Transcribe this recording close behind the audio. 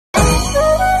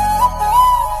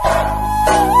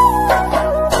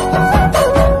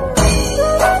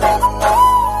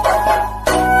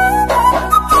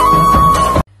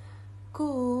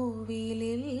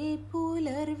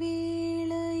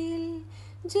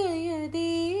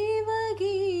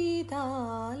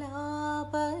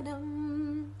ജയദേവഗീതാലാപനം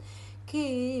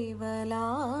കേവലാനന്ദാമൃത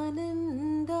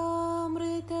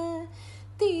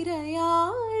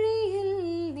തിരയാഴിയിൽ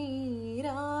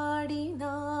നീരാടി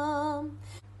നാം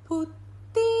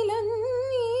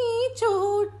പുത്തിലന്നീ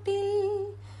ചോട്ടിൽ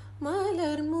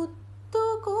മലർമുത്തു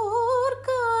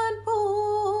കോർക്കാൻ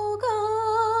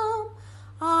പോകാം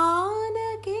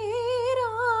ആനകേരാമേട്ടിൽ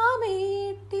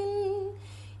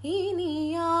ഇനിയായിരത്തിരി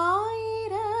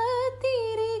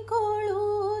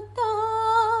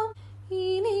കൊളുത്താം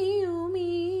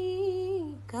ഇനിയുമീ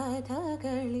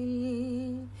കഥകളിൽ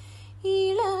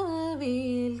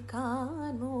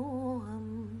ഇളവേൽക്കാൻ മോഹം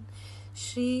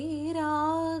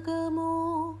ശ്രീരാഗമോ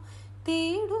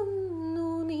തേടുന്നു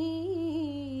നീ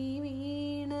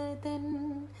വീണതൻ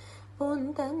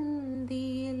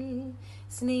പൊന്തന്തിയിൽ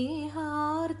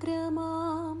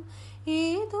സ്നേഹാർദ്രമാം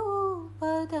ഏതോ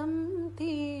പദം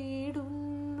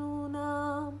തേടുന്നു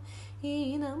നാം ഈ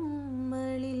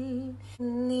നമ്മളിൽ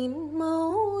നിൻ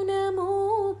മൗനമോ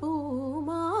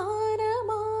ഭൂമാനമായി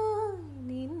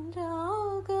നിൻ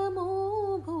രാഗമോ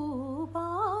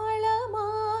ഭൂപാളമായി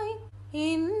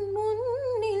എൻ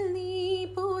മുന്നിൽ നീ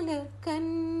പുലർക്കന്യയായി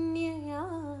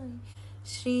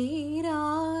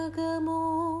ശ്രീരാഗമോ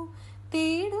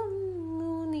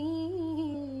തേടുന്നു നീ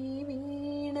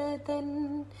വീണതൻ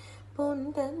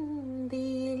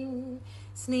പൊന്തന്തിയിൽ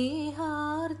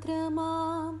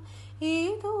സ്നേഹാർദ്രമാം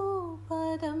ഏതോ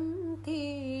പദം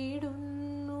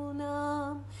തേടുന്നു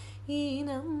നാം ഈ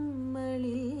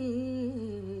നമ്മളിൽ.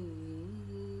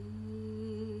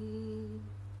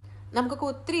 നമുക്കൊക്കെ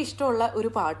ഒത്തിരി ഇഷ്ടമുള്ള ഒരു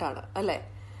പാട്ടാണ് അല്ലേ?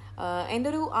 എൻ്റെ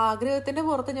ഒരു ആഗ്രഹത്തിൻ്റെ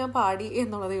പുറത്ത് ഞാൻ പാടി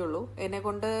എന്നുള്ളതേ ഉള്ളൂ. എന്നെ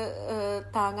കൊണ്ട്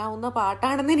താങ്ങാവുന്ന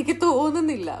പാട്ടാണെന്ന് എനിക്ക്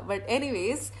തോന്നുന്നില്ല. ബട്ട്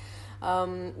എനിവേസ്,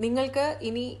 നിങ്ങൾക്ക്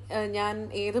ഇനി ഞാൻ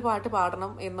ഏത് പാട്ട്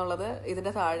പാടണം എന്നുള്ളത്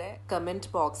ഇതിൻ്റെ താഴെ കമൻറ്റ്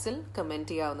ബോക്സിൽ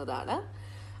കമൻറ്റ് ചെയ്യാവുന്നതാണ്.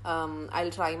 I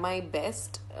will try my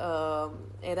best.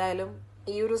 ഏതായാലും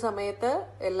ഈ ഒരു സമയത്ത്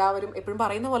എല്ലാവരും എപ്പോഴും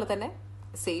പറയുന്ന പോലെ തന്നെ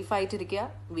സേഫ് ആയിട്ടിരിക്കുക,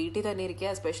 വീട്ടിൽ തന്നെ ഇരിക്കുക.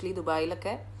 എസ്പെഷ്യലി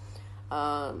ദുബായിലൊക്കെ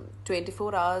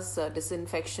 24 hours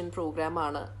ഡിസിൻഫെക്ഷൻ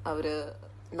പ്രോഗ്രാമാണ് അവർ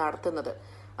നടത്തുന്നത്.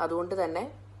 അതുകൊണ്ട് തന്നെ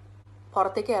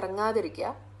പുറത്തേക്ക് ഇറങ്ങാതിരിക്കുക.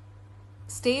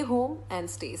 Stay home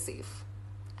and stay safe.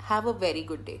 Have a very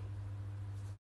good day.